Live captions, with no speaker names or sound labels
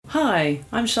Hi,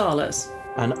 I'm Charlotte.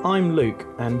 And I'm Luke,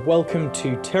 and welcome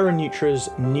to Terra Nutra's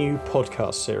new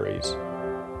podcast series,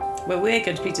 where we're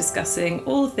going to be discussing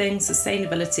all things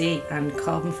sustainability and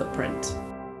carbon footprint.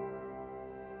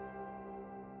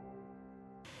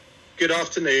 Good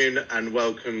afternoon and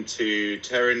welcome to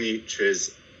Terra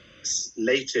Nutra's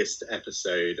latest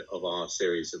episode of our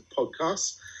series of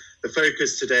podcasts. The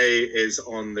focus today is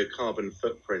on the carbon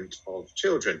footprint of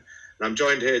children. And I'm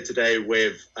joined here today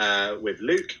with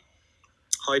Luke.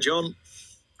 Hi, John.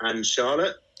 And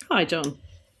Charlotte. Hi, John.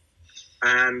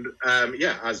 And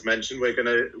as mentioned,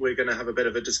 we're gonna have a bit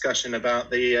of a discussion about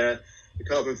the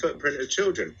carbon footprint of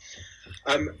children.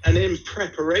 And in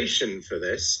preparation for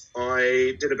this,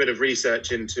 I did a bit of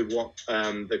research into what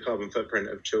the carbon footprint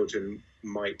of children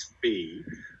might be.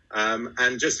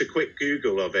 And just a quick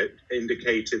Google of it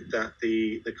indicated that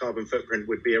the carbon footprint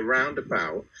would be around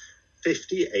about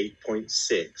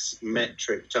 58.6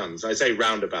 metric tons. I say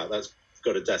roundabout, that's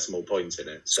got a decimal point in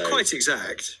it. So it's quite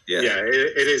exact. Yeah,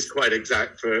 it is quite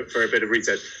exact for a bit of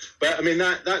research. But I mean,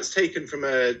 that's taken from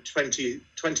a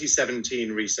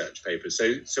 2017 research paper.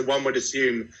 So one would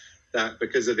assume that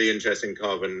because of the interest in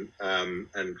carbon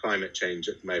and climate change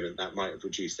at the moment, that might have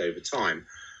reduced over time.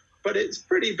 But it's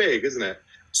pretty big, isn't it?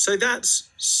 So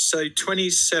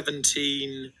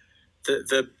 2017,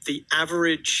 the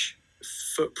average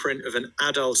footprint of an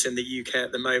adult in the UK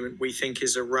at the moment, we think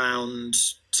is around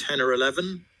 10 or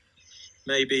 11,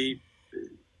 maybe.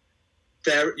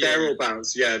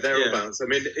 Thereabouts. I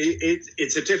mean,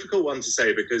 it's a difficult one to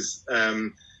say because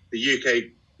the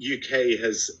UK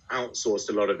has outsourced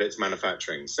a lot of its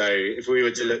manufacturing. So if we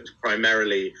were to look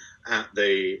primarily at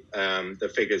the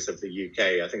figures of the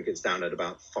UK, I think it's down at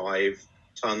about 5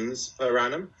 tons per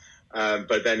annum.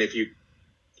 But then if you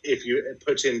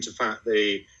put into fact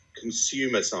the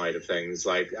consumer side of things,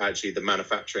 like actually the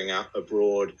manufacturing out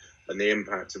abroad and the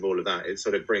impact of all of that, it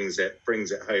sort of brings it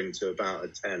home to about a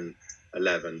 10,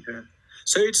 11. Yeah.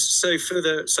 So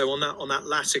on that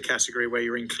latter category where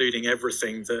you're including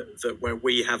everything that where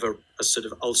we have a sort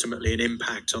of ultimately an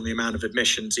impact on the amount of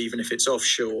emissions, even if it's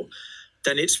offshore,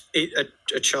 then a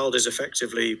child is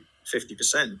effectively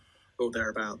 50% or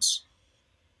thereabouts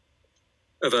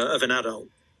of an adult.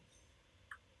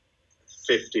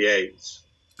 58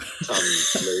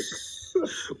 tons, Luke.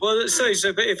 Well,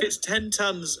 but if it's 10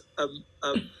 tons,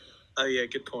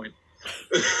 good point.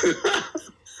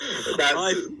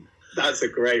 That's a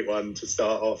great one to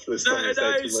start off this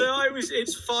conversation.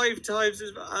 It's 5 times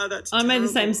as that's I made the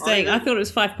same mistake. I thought it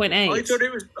was 5.8.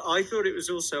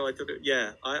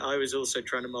 I was also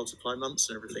trying to multiply months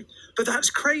and everything. But that's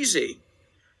crazy.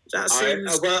 That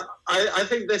seems... I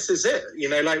think this is it. You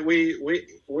know, like we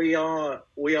are,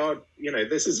 you know,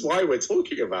 this is why we're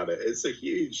talking about it. It's a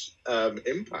huge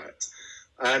impact.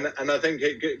 And I think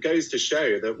it goes to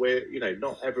show that we're, you know,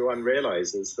 not everyone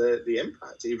realizes the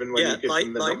impact, even when you give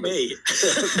them the numbers. Me.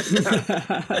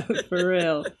 For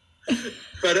real.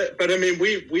 But I mean,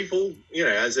 we've all, you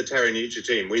know, as a Terra Nutra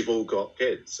team, we've all got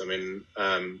kids. I mean,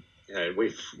 you know,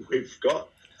 we've got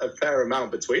a fair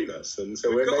amount between us, and so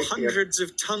we've got hundreds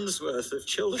of tons worth of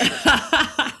children.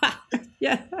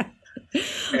 Yeah.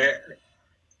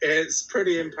 It's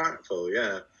pretty impactful,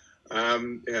 yeah.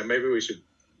 Maybe we should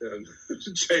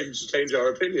change our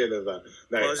opinion of that.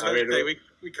 No,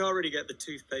 we can't really get the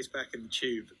toothpaste back in the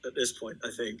tube at this point, I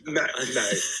think. No.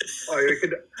 We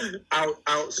could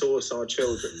outsource our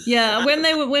children. Yeah, when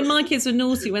my kids were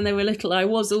naughty when they were little, I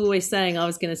was always saying I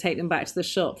was going to take them back to the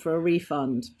shop for a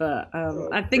refund, but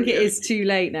I think it is too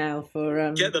late now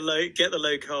for get the low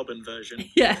carbon version.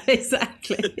 Yeah,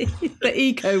 exactly. The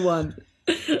eco one.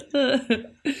 So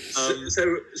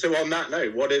on that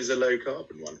note, what is a low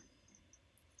carbon one?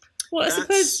 Well, I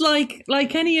suppose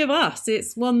like any of us,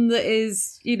 it's one that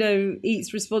is, you know,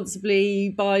 eats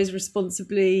responsibly, buys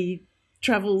responsibly,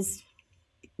 travels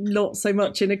not so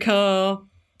much in a car,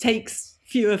 takes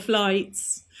fewer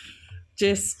flights,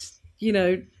 just, you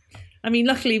know, I mean,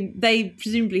 luckily they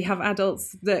presumably have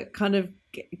adults that kind of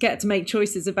get to make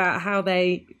choices about how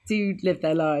they do live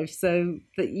their lives, so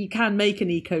that you can make an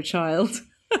eco child.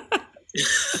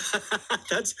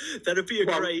 That'd be a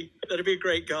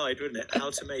great guide, wouldn't it? How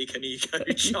to make an eco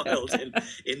child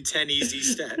in 10 easy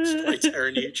steps by Terra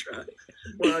Nutra.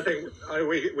 Well, I think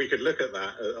we could look at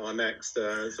that at our next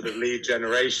sort of lead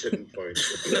generation point.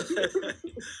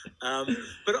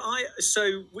 But I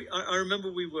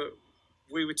remember we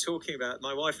were talking about,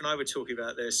 my wife and I were talking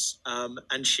about this,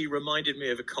 and she reminded me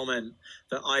of a comment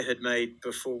that I had made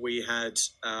before we had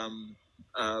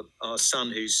our son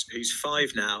who's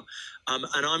 5 now,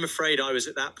 and I'm afraid I was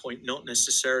at that point not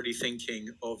necessarily thinking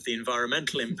of the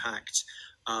environmental impact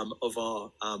of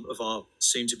our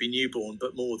soon-to-be newborn,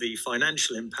 but more the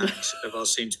financial impact of our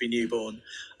soon-to-be newborn.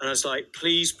 And I was like,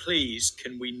 please,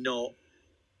 can we not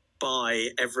buy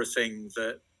everything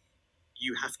that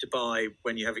you have to buy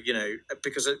when you have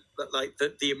because like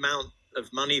the amount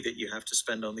of money that you have to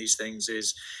spend on these things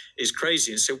is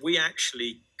crazy. And so we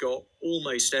actually got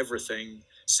almost everything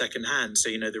secondhand. So,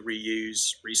 the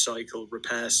reuse, recycle,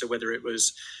 repair. So whether it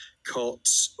was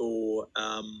cots or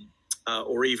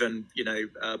even,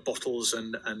 bottles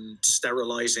and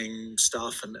sterilizing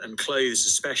stuff and clothes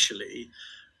especially,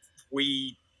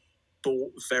 we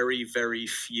bought very, very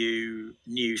few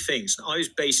new things. And I was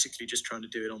basically just trying to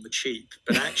do it on the cheap.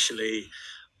 But actually,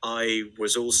 I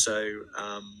was also,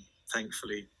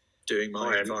 thankfully, doing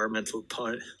my environmental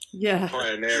pioneering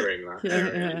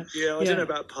that. Yeah, I don't know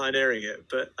about pioneering it,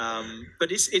 but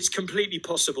it's completely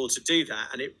possible to do that.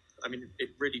 And it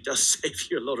really does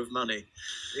save you a lot of money.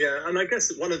 Yeah, and I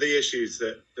guess one of the issues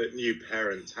that new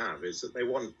parents have is that they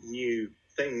want new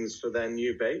things for their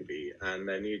new baby and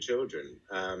their new children.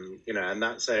 And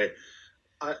that's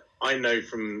I know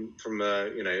from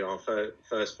our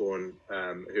firstborn,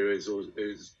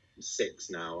 who's 6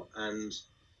 now, and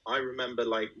I remember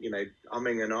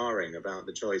umming and ahhing about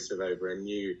the choice of over a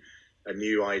new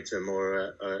item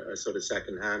or a sort of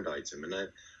second-hand item, and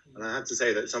I have to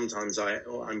say that sometimes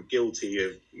I'm guilty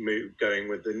of going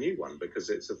with the new one because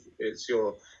it's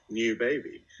your new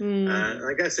baby. And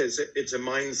I guess it's a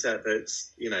mindset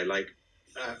that's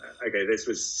okay, this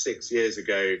was 6 years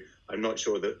ago. I'm not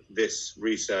sure that this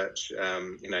research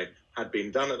had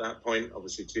been done at that point,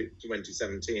 obviously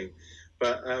 2017.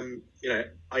 But,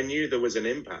 I knew there was an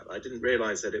impact. I didn't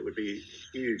realise that it would be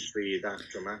hugely that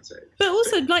dramatic. But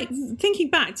also, thinking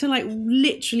back to,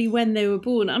 literally when they were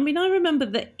born, I remember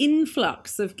the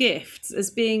influx of gifts as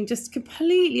being just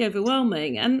completely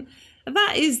overwhelming. And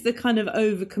that is the kind of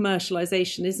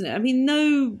over-commercialisation, isn't it?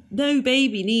 No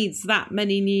baby needs that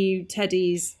many new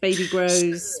teddies, baby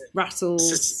grows,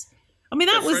 rattles.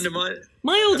 That was...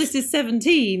 My oldest is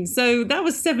 17, so that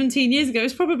was 17 years ago.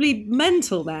 It's probably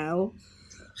mental now.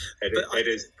 It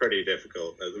is pretty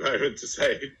difficult at the moment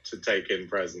to take in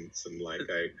presents and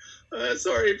go,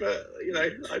 sorry, but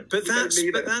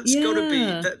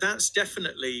that's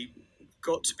definitely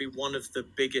got to be one of the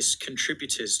biggest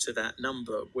contributors to that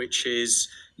number, which is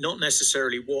not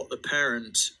necessarily what the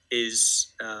parent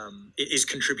is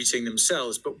contributing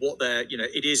themselves, but what they're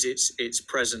it's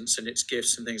presents and its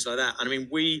gifts and things like that.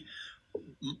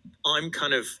 I'm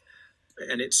kind of,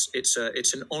 and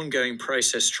it's an ongoing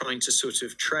process trying to sort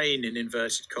of train, in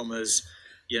inverted commas,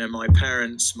 my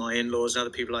parents, my in-laws, and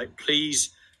other people,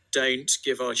 please don't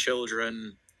give our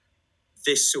children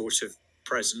this sort of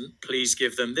present. Please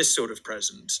give them this sort of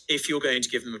present, if you're going to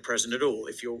give them a present at all.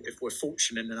 If we're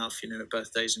fortunate enough, at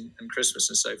birthdays and Christmas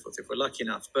and so forth, if we're lucky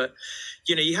enough. But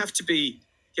you have to be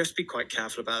quite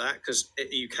careful about that, because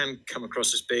you can come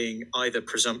across as being either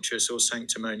presumptuous or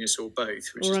sanctimonious or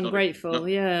both, which or is ungrateful,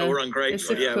 or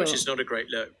ungrateful, which is not a great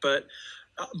look. But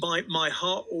my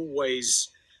heart always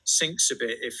sinks a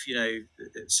bit if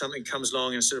something comes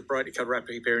along and sort of brightly coloured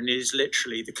wrapping paper, and it is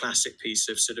literally the classic piece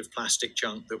of sort of plastic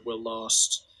junk that will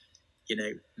last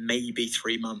maybe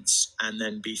 3 months and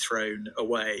then be thrown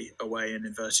away in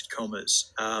inverted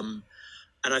commas. And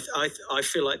I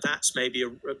feel like that's maybe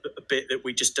a bit that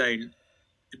we just don't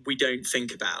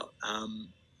think about,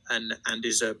 and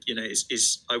is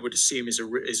I would assume is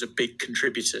a big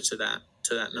contributor to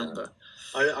that number.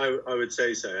 I would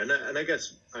say so, and I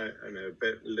guess I know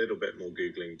a little bit more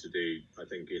googling to do, I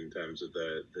think, in terms of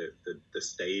the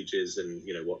stages and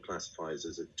what classifies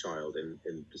as a child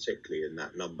in particularly in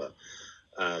that number.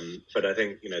 But I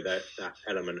think that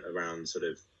element around sort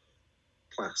of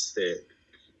plastic,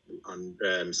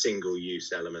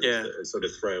 single-use elements that are sort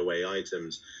of throwaway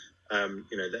items,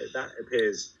 that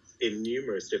appears in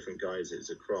numerous different guises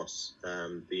across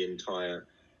the entire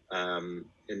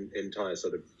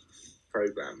sort of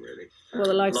program, really. Well,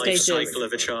 the life cycle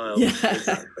of a child. Yeah.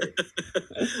 Exactly.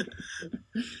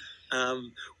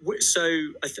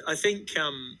 So I think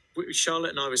Charlotte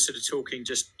and I were sort of talking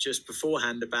just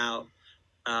beforehand about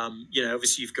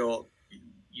obviously you've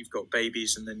got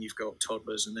babies, and then you've got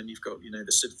toddlers, and then you've got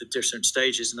the sort of the different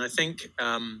stages. And I think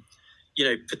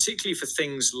particularly for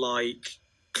things like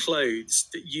clothes,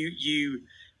 that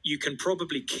you can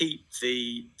probably keep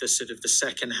the sort of the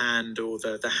second hand or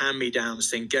the hand-me-downs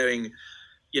thing going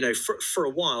for a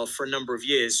while, for a number of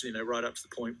years, right up to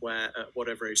the point where at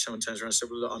whatever age someone turns around and says,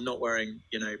 well, look, I'm not wearing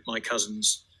my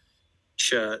cousin's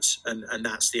shirt, and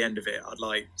that's the end of it. I'd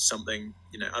like something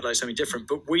different.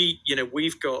 But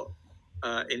we've got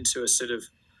into a sort of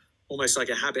almost like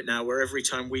a habit now, where every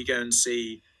time we go and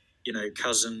see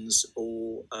cousins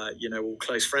or or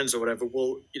close friends or whatever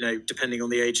will, depending on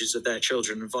the ages of their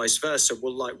children and vice versa,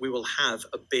 we will have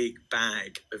a big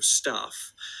bag of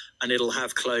stuff, and it'll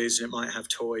have clothes, and it might have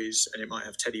toys, and it might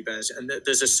have teddy bears, and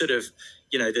there's a sort of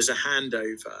there's a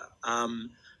handover,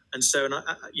 and so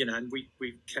and we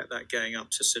kept that going up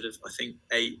to sort of, I think,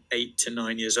 8 to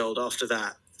 9 years old. After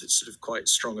that, sort of quite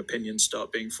strong opinions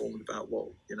start being formed about what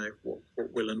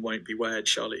will and won't be wear.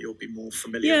 Charlotte, you'll be more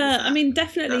familiar with that, I mean,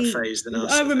 definitely that phase than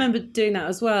us. I remember doing that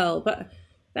as well, but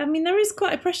I mean, there is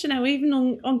quite a pressure now, even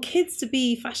on kids, to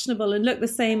be fashionable and look the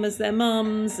same as their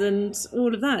mums and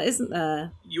all of that, isn't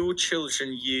there? Your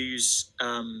children use,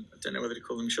 I don't know whether to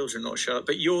call them children or not, Charlotte,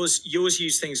 but yours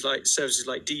use things like services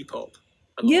like Depop.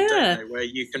 Don't they? Where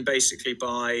you can basically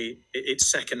buy it's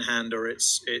secondhand or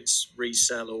it's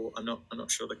resell, or I'm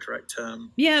not sure the correct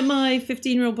term. Yeah, my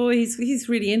 15-year-old boy, he's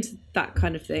really into that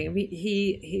kind of thing. I mean,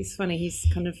 he's funny. He's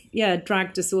kind of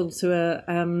dragged us all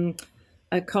to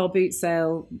a car boot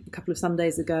sale a couple of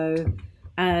Sundays ago,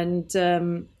 and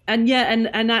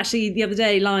actually the other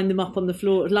day lined them up on the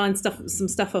floor, some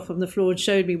stuff up on the floor, and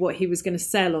showed me what he was going to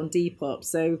sell on Depop.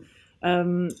 So.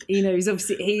 He's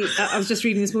obviously I was just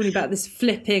reading this morning about this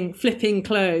flipping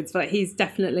clothes, but he's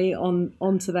definitely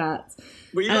onto that.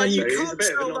 Well, you can't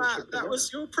sell that. That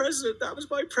was your present. That was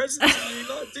my present to you.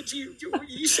 Did you?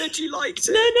 You said you liked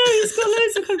it. No, he's got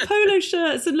loads of kind of polo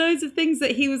shirts and loads of things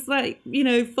that he was like,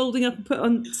 folding up and put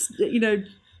on,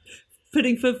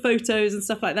 putting for photos and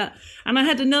stuff like that. And I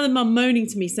had another mum moaning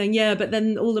to me saying, but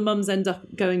then all the mums end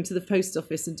up going to the post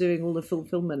office and doing all the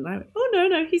fulfillment. And I went, oh,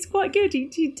 no, he's quite good.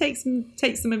 He takes them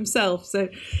himself. So,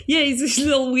 he's this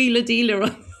little wheeler dealer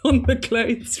on the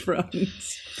clothes front.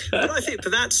 But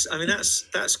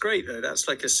that's great, though. That's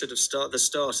like a sort of the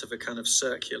start of a kind of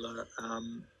circular,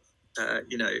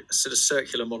 a sort of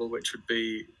circular model, which would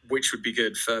be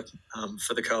good for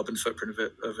the carbon footprint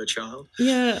of a child.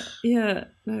 No,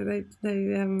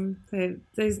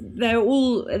 they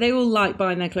all like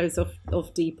buying their clothes off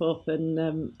Depop,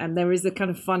 and there is a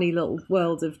kind of funny little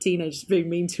world of teenagers being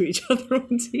mean to each other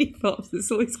on Depop.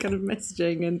 There's always kind of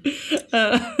messaging, and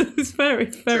it's very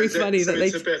funny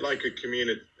it's a bit like a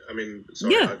community. I mean,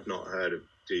 sorry, I've not heard of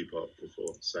Depop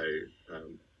before, so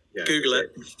Google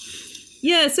it.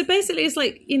 Yeah, so basically it's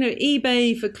like,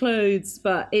 eBay for clothes,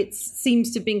 but it seems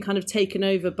to have been kind of taken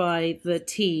over by the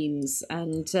teens,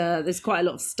 and there's quite a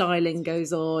lot of styling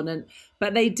goes on.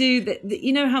 But they do,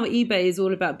 how eBay is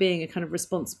all about being a kind of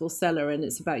responsible seller, and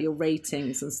it's about your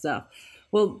ratings and stuff.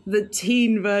 Well, the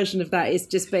teen version of that is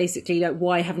just basically like,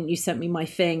 why haven't you sent me my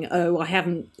thing? Oh, I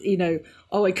haven't,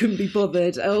 I couldn't be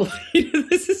bothered. Oh,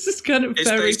 this is just kind of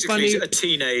very funny. It's a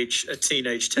teenage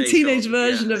take. A teenage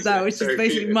version of that, which is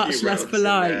basically much less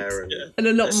polite and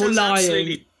a lot more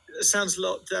lying.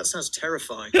 That sounds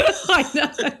terrifying. I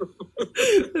know.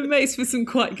 It makes for some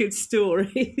quite good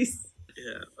stories.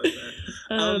 Yeah, I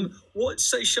know.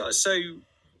 So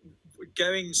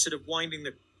going sort of winding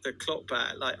the clock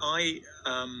back, like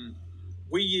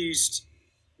we used,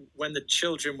 when the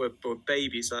children were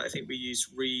babies, I think we used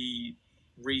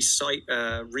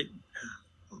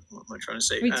what am I trying to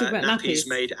say? Nappies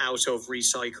made out of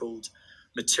recycled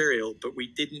material, but we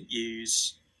didn't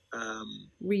use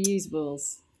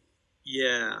reusables.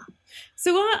 Yeah.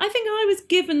 So I think I was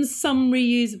given some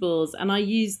reusables, and I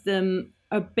used them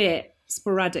a bit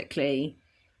sporadically.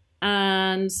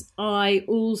 And I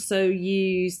also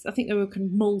used, I think they were kind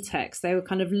of Moltex. They were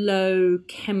kind of low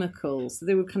chemicals. So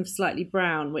they were kind of slightly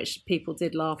brown, which people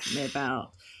did laugh at me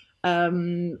about.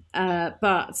 And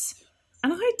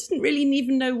I didn't really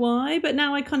even know why, but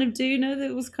now I kind of do know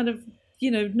that it was kind of,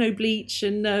 no bleach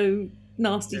and no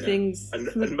nasty things.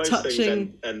 And most touching.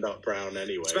 Things end up brown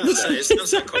anyway. It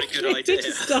sounds like quite a good idea. It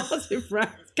just started brown.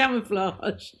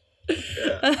 Camouflage.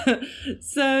 Yeah.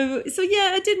 So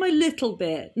I did my little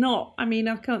bit.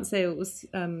 I can't say it was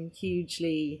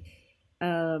hugely.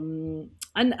 And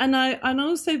I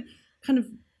also kind of,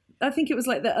 I think it was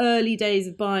like the early days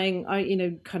of buying,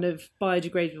 kind of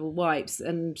biodegradable wipes,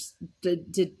 and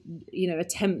did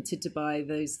attempted to buy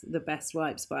the best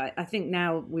wipes, but I think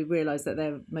now we realise that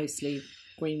they're mostly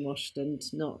greenwashed and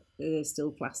they're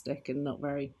still plastic and not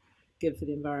very good for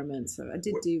the environment. So I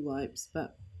did do wipes,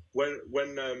 but. When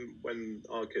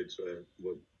our kids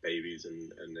were babies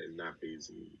and in nappies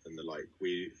and the like,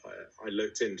 I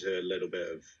looked into a little bit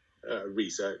of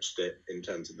researched it in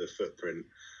terms of the footprint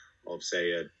of,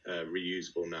 say, a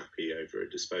reusable nappy over a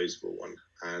disposable one.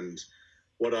 And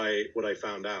what I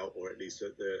found out, or at least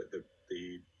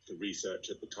the research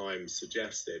at the time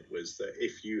suggested, was that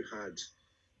if you had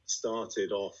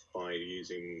started off by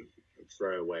using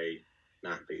throwaway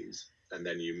nappies and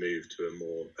then you move to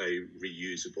a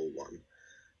reusable one,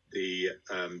 the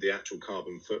actual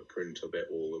carbon footprint of it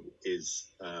all is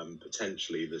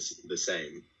potentially the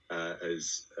same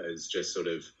as just sort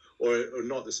of, or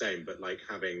not the same, but like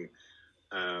having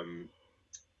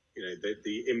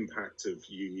the impact of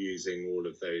you using all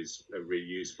of those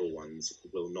reusable ones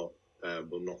will not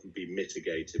be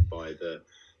mitigated by the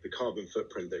carbon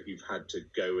footprint that you've had to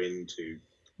go into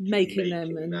making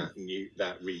them and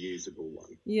that reusable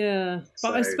one. Yeah,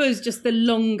 but I suppose just the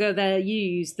longer they're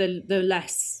used, the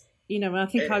less. I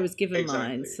think I was given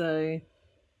mine, so.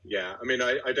 Yeah, I mean,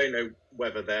 I don't know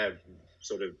whether they're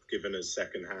sort of given as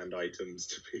second-hand items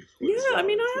to people. Yeah, as well. I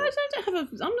mean,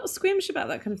 I'm not squeamish about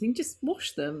that kind of thing. Just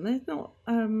wash them; they're not.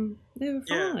 They were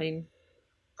fine.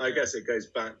 I guess it goes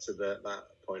back to that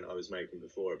point I was making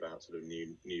before about sort of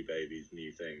new babies,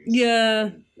 new things. Yeah,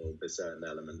 there's a certain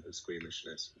element of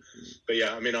squeamishness. But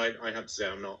yeah, I mean, I have to say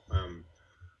I'm not.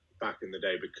 Back in the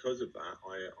day, because of that,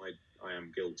 I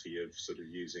am guilty of sort of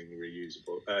using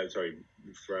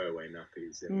throwaway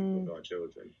nappies with our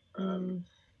children.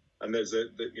 And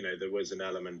there was an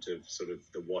element of sort of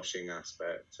the washing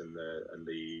aspect and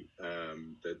the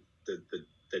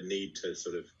need to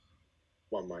sort of,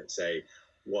 one might say,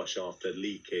 wash after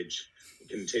leakage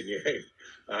continuing,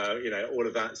 all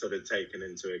of that sort of taken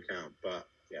into account. But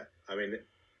yeah, I mean,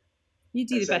 you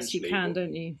do the best you can,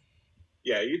 don't you?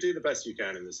 Yeah, you do the best you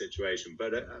can in the situation,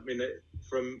 but I mean,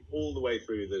 from all the way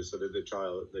through the sort of the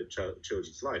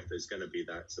children's life, there's going to be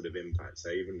that sort of impact. So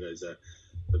even as a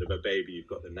sort of a baby, you've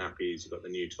got the nappies, you've got the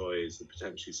new toys, the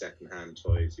potentially second-hand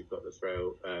toys, you've got the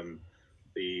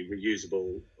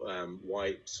reusable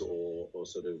wipes or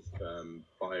sort of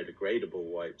biodegradable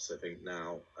wipes. I think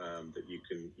now that you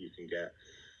can get,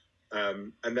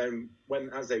 and then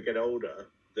as they get older,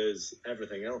 there's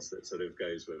everything else that sort of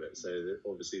goes with it. So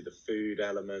obviously the food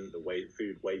element,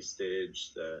 food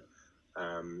wastage, the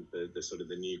sort of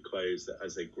the new clothes that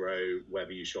as they grow,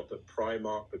 whether you shop at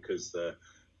Primark because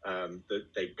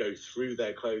they go through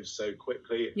their clothes so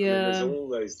quickly. Yeah. I mean, there's all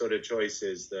those sort of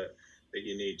choices that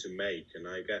you need to make, and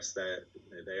I guess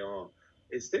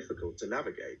it's difficult to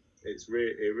navigate. It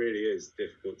really is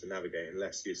difficult to navigate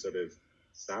unless you're sort of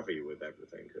savvy with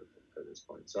everything at this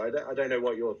point. So I don't know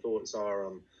what your thoughts are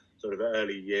on sort of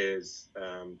early years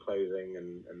clothing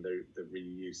and the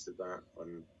reuse of that.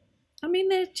 I mean,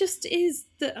 there just is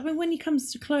when it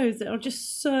comes to clothes, there are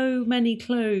just so many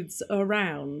clothes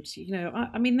around.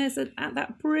 I mean, there's at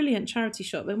that brilliant charity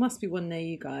shop. There must be one near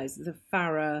you guys. The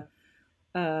Farah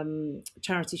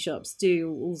charity shops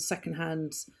do all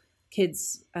secondhand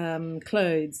kids'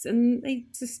 clothes, and they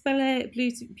display it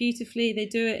beautifully. They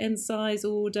do it in size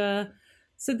order.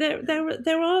 So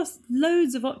there are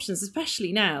loads of options,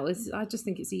 especially now. I just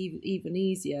think it's even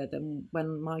easier than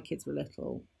when my kids were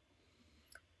little.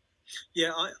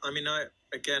 Yeah, I mean, I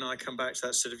come back to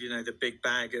that sort of, the big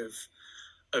bag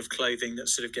of clothing that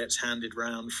sort of gets handed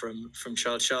round from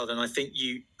child to child. And I think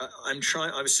I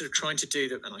was sort of trying to do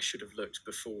that, and I should have looked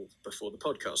before the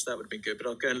podcast. That would have been good, but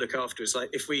I'll go and look afterwards. Like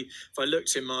if I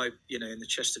looked in my, in the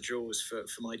chest of drawers for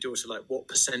my daughter, like what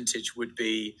percentage would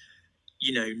be,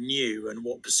 new and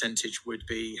what percentage would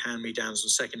be hand-me-downs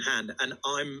and second-hand. And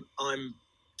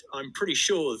I'm pretty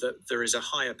sure that there is a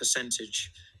higher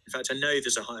percentage. In fact, I know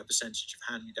there's a higher percentage of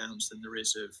hand-me-downs than there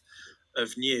is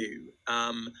of new.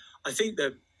 I think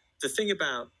the thing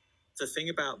about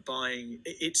buying,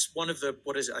 it's one of the,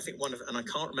 what is it? I think and I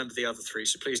can't remember the other three,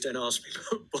 so please don't ask me,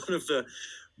 but one of the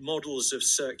models of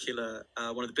circular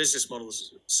business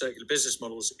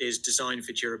models is designed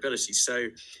for durability. So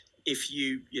if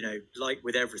you, like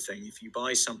with everything, if you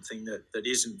buy something that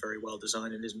isn't very well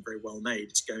designed and isn't very well made,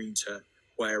 it's going to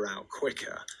wear out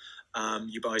quicker.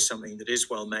 You buy something that is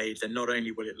well made, then not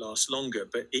only will it last longer,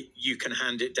 but you can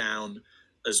hand it down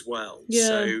as well. Yeah.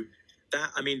 So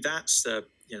that's the,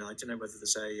 I don't know whether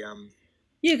there's a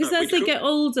yeah, because as they get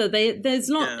older,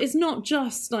 it's not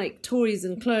just like toys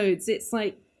and clothes. It's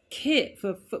like kit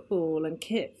for football and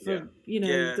kit for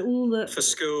all the for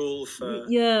school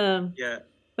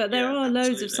But there are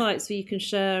loads of sites where you can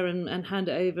share and hand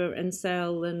it over and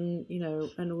sell and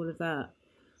and all of that.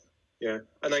 Yeah,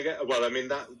 and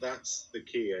that's the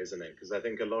key, isn't it? Because I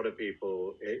think a lot of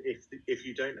people, if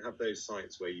you don't have those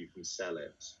sites where you can sell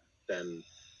it, then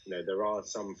there are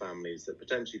some families that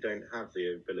potentially don't have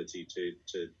the ability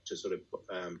to sort of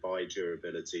buy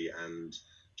durability and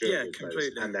durable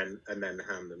clothes and then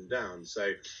hand them down.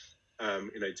 So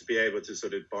to be able to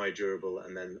sort of buy durable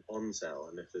and then on sell,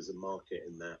 and if there's a market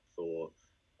in that for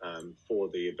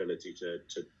the ability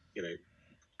to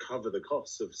cover the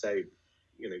costs of, say,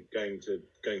 going to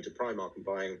Primark and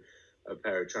buying a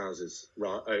pair of trousers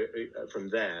from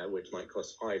there, which might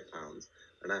cost £5,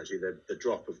 and actually the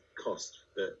drop of cost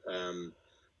that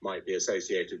might be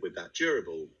associated with that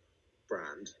durable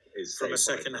brand is from a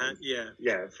second hand,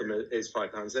 is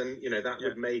 £5, and that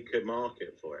would make a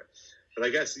market for it. But I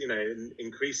guess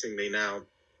increasingly now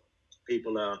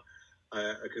people are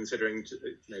considering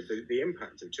the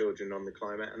impact of children on the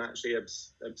climate, and actually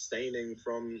abstaining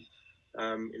from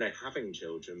having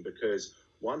children because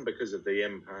of the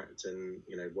impact and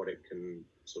what it can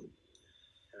sort of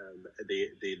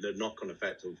the knock-on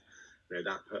effect of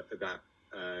that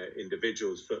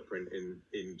individual's footprint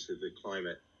into the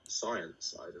climate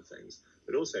science side of things,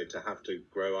 but also to have to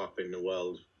grow up in the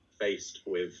world faced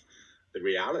with the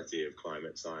reality of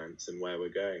climate science and where we're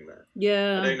going there.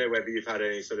 Yeah. I don't know whether you've had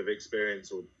any sort of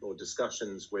experience or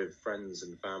discussions with friends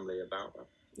and family about that.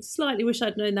 Slightly wish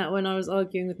I'd known that when I was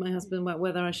arguing with my husband about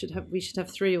whether we should have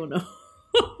 3 or not.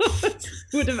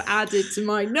 Would have added to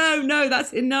my no,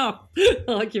 that's enough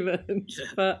argument.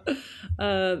 But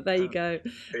there you go.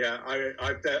 Yeah,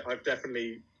 I've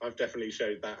definitely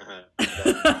showed that hand.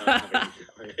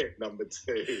 I hit number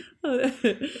 2.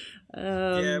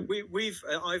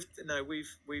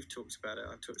 We've talked about it.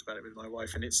 I've talked about it with my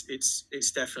wife, and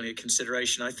it's definitely a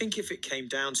consideration. I think if it came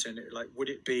down to it, like would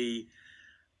it be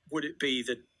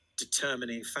the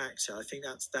determining factor? I think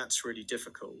that's really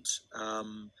difficult.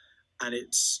 And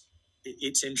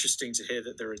it's interesting to hear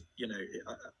that there are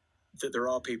that there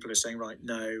are people who are saying right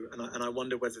no, and I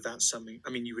wonder whether that's something. I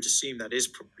mean, you would assume that is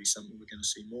probably something we're going to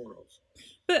see more of.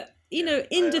 But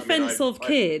in defence of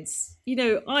kids,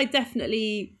 I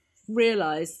definitely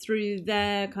realised through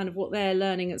their kind of what they're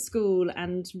learning at school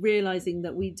and realising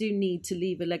that we do need to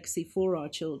leave a legacy for our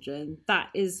children.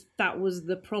 That was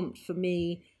the prompt for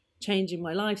me changing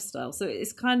my lifestyle. So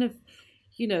it's kind of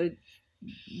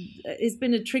it's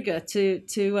been a trigger to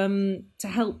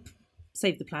help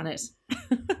save the planet.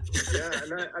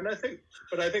 and I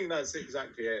think that's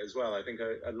exactly it as well. I think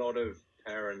a lot of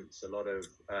parents,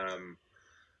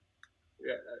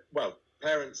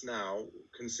 parents now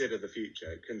consider the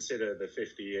future, consider the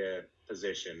 50-year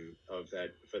position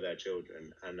for their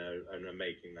children, and are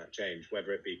making that change,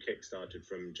 whether it be kickstarted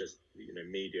from just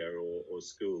media or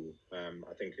school.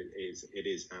 I think it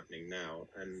is happening now,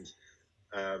 and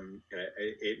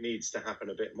it needs to happen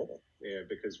a bit more,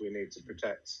 because we need to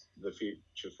protect the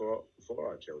future for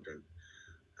our children.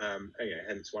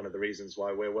 Hence one of the reasons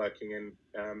why we're working in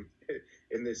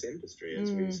this industry,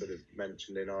 as we sort of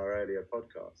mentioned in our earlier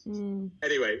podcasts.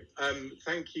 Anyway,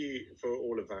 thank you for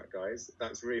all of that, guys.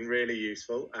 That's been really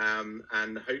useful,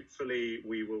 and hopefully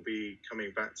we will be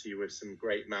coming back to you with some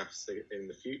great maths in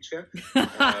the future,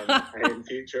 in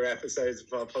future episodes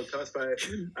of our podcast. But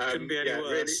couldn't be any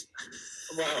worse.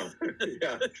 Really, well,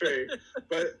 yeah, true.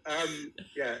 But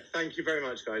thank you very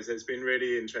much, guys. It's been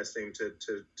really interesting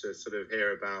to sort of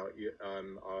hear about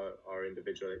our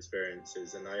individual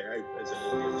experiences, and I hope as an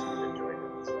audience you've enjoyed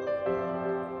it as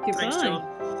well. Goodbye. Thanks, John.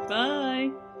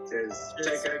 Bye. Cheers.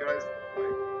 Take care, guys.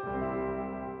 Bye.